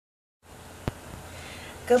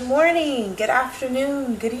Good morning, good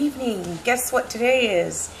afternoon, good evening. Guess what today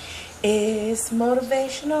is? It's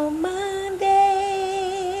Motivational Monday.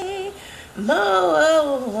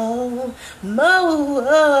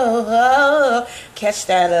 Catch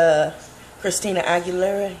that Christina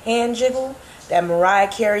Aguilera hand jiggle, that Mariah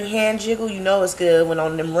Carey hand jiggle. You know it's good when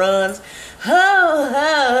on them runs.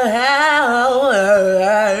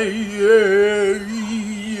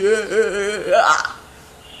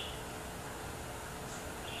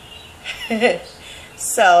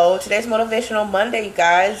 So today's Motivational Monday, you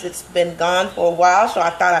guys. It's been gone for a while, so I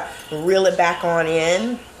thought I'd reel it back on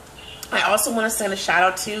in. I also want to send a shout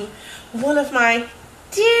out to one of my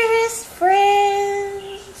dearest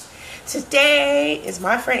friends. Today is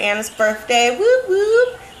my friend Anna's birthday. Whoop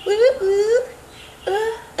whoop, whoop whoop.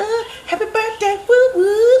 Happy birthday, whoop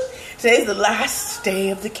whoop. Today's the last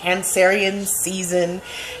day of the Cancerian season,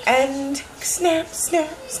 and snap,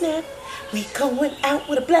 snap, snap. We going out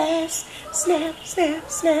with a blast. Snap, snap,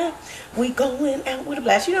 snap. We going out with a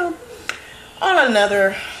blast. You know, on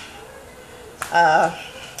another, let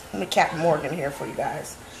me Captain Morgan here for you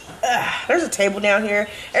guys. There's a table down here.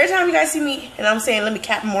 Every time you guys see me and I'm saying, let me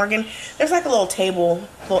Captain Morgan, there's like a little table,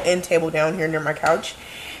 little end table down here near my couch.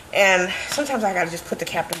 And sometimes I gotta just put the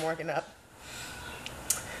Captain Morgan up.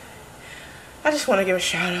 I just want to give a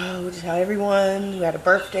shout out to everyone who had a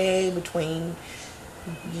birthday between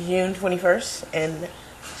June 21st and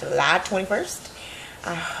July 21st.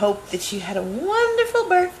 I hope that you had a wonderful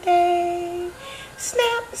birthday.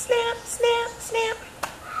 Snap, snap, snap, snap.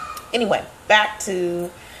 Anyway, back to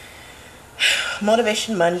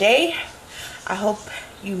Motivation Monday. I hope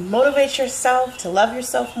you motivate yourself to love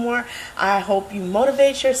yourself more. I hope you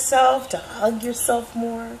motivate yourself to hug yourself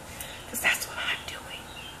more, because that's what I'm doing.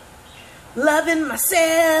 Loving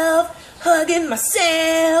myself, hugging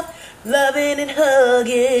myself, loving and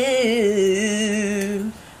hugging.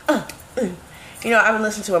 You know, I've been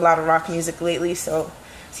listening to a lot of rock music lately, so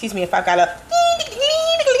excuse me if I got a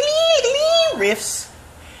riffs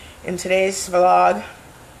in today's vlog.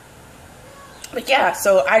 But yeah,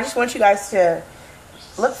 so I just want you guys to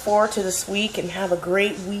look forward to this week and have a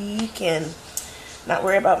great week and not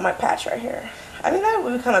worry about my patch right here. I think that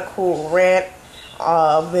would be kind of cool. Rant,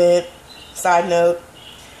 vent, side note,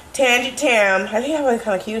 tangent tam. I think that would be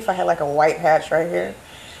kind of cute if I had like a white patch right here.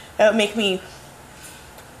 That would make me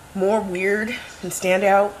more weird and stand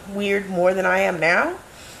out weird more than I am now.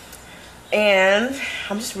 And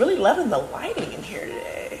I'm just really loving the lighting in here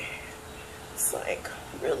today. It's like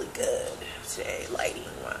really good today, lighting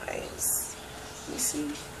wise. Let me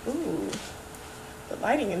see. Ooh, the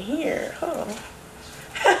lighting in here. Oh.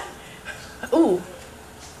 Ooh.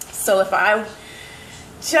 So if I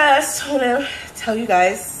just want to tell you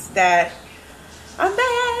guys that I'm back.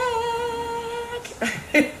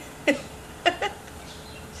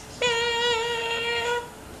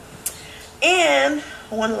 And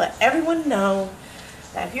I want to let everyone know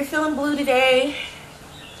that if you're feeling blue today,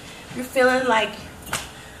 you're feeling like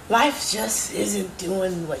life just isn't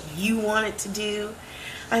doing what you want it to do,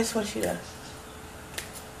 I just want you to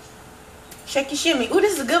shake your shimmy. Ooh,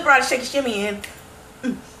 this is a good bra to shake your shimmy in.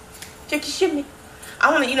 Shake your shimmy. I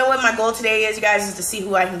want to, you know what my goal today is, you guys, is to see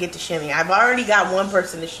who I can get to shimmy. I've already got one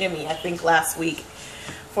person to shimmy, I think last week,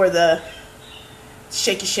 for the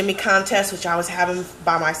Shake Your Shimmy contest, which I was having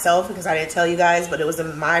by myself because I didn't tell you guys, but it was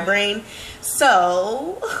in my brain.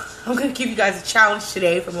 So I'm going to give you guys a challenge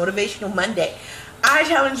today for Motivational Monday. I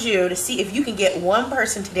challenge you to see if you can get one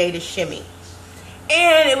person today to shimmy.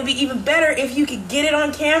 And it would be even better if you could get it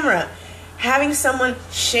on camera, having someone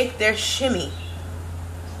shake their shimmy.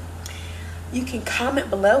 You can comment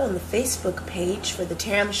below on the Facebook page for the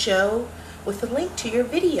Thetamshow with a link to your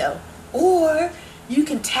video. Or you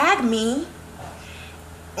can tag me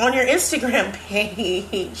on your Instagram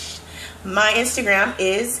page. My Instagram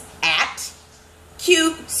is at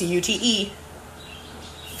CUTE,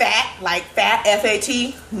 fat, like fat,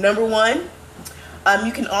 F-A-T, #1.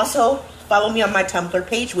 You can also follow me on my Tumblr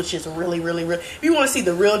page, which is really, if you want to see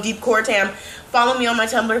the real deep core tam, follow me on my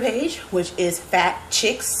Tumblr page, which is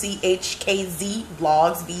fatchkzvlogz,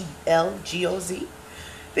 VLGOZ. I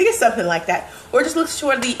think it's something like that. Or just look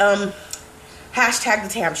toward the hashtag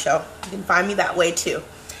Thetamshow. You can find me that way too.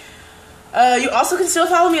 You also can still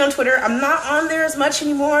follow me on Twitter. I'm not on there as much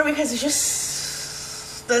anymore because it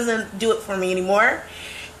just doesn't do it for me anymore.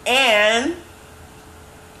 And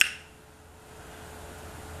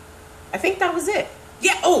I think that was it.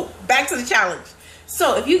 Yeah, oh, back to the challenge.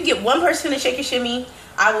 So if you can get one person to shake your shimmy,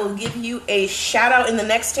 I will give you a shout out in the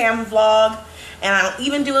next Tam vlog. And I'll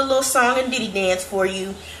even do a little song and ditty dance for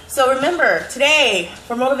you. So remember, today,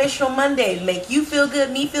 for Motivational Monday, make you feel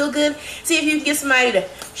good, me feel good. See if you can get somebody to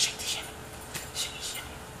shake the shimmy, shimmy,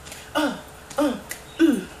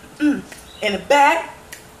 shimmy. In the back.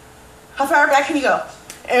 How far back can you go?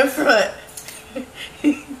 In front.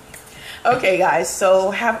 Okay, guys,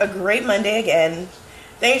 so have a great Monday again.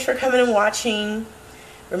 Thanks for coming and watching.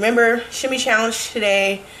 Remember, shimmy challenge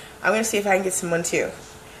today. I'm going to see if I can get someone too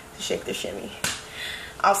to shake their shimmy.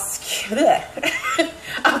 I'll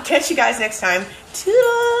catch you guys next time.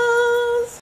 Toodles!